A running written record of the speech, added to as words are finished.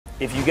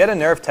If you get a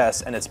nerve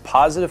test and it's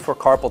positive for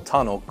carpal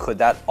tunnel, could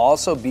that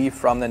also be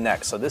from the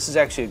neck? So this is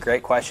actually a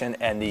great question,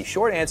 and the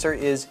short answer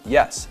is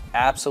yes,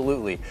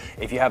 absolutely.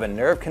 If you have a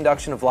nerve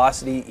conduction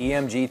velocity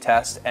EMG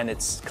test and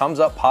it comes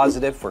up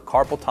positive for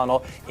carpal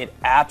tunnel, it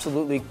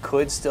absolutely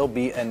could still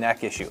be a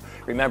neck issue.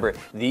 Remember,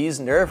 these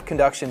nerve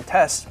conduction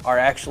tests are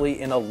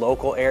actually in a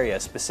local area, a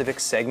specific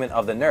segment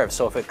of the nerve.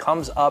 So if it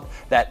comes up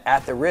that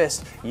at the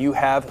wrist you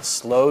have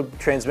slowed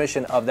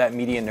transmission of that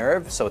median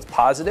nerve, so it's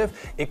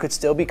positive, it could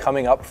still be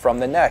coming up from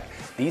the neck.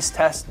 These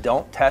tests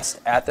don't test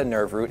at the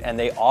nerve root, and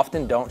they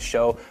often don't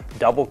show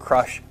double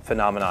crush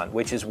phenomenon,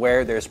 which is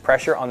where there's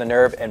pressure on the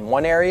nerve in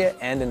one area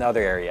and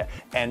another area.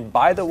 And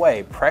by the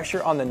way,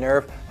 pressure on the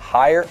nerve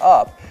higher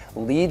up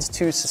leads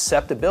to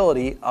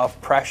susceptibility of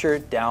pressure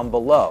down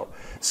below.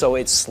 So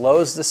it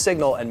slows the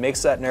signal and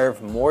makes that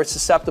nerve more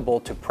susceptible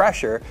to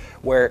pressure,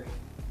 where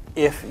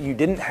if you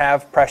didn't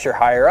have pressure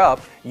higher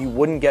up, you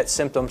wouldn't get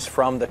symptoms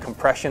from the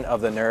compression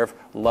of the nerve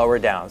lower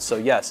down. So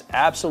yes,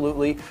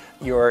 absolutely,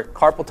 your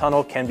carpal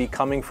tunnel can be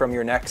coming from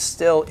your neck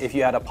still if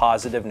you had a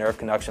positive nerve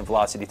conduction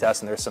velocity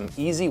test, and there's some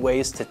easy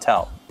ways to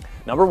tell.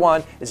 Number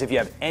one is if you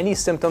have any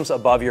symptoms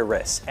above your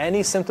wrist.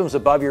 Any symptoms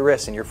above your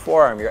wrist in your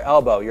forearm, your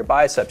elbow, your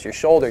biceps, your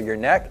shoulder, your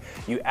neck,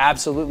 you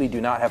absolutely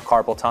do not have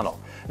carpal tunnel.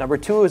 Number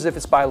two is if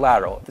it's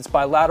bilateral. If it's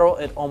bilateral,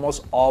 it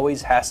almost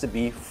always has to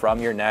be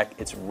from your neck.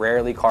 It's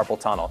rarely carpal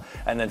tunnel.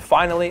 And then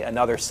finally,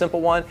 another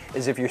simple one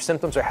is if your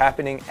symptoms are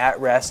happening at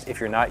rest,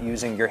 if you're not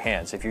using your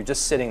hands. If you're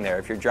just sitting there,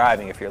 if you're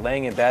driving, if you're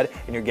laying in bed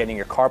and you're getting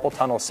your carpal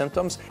tunnel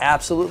symptoms,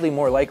 absolutely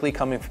more likely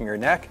coming from your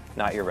neck,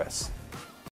 not your wrists.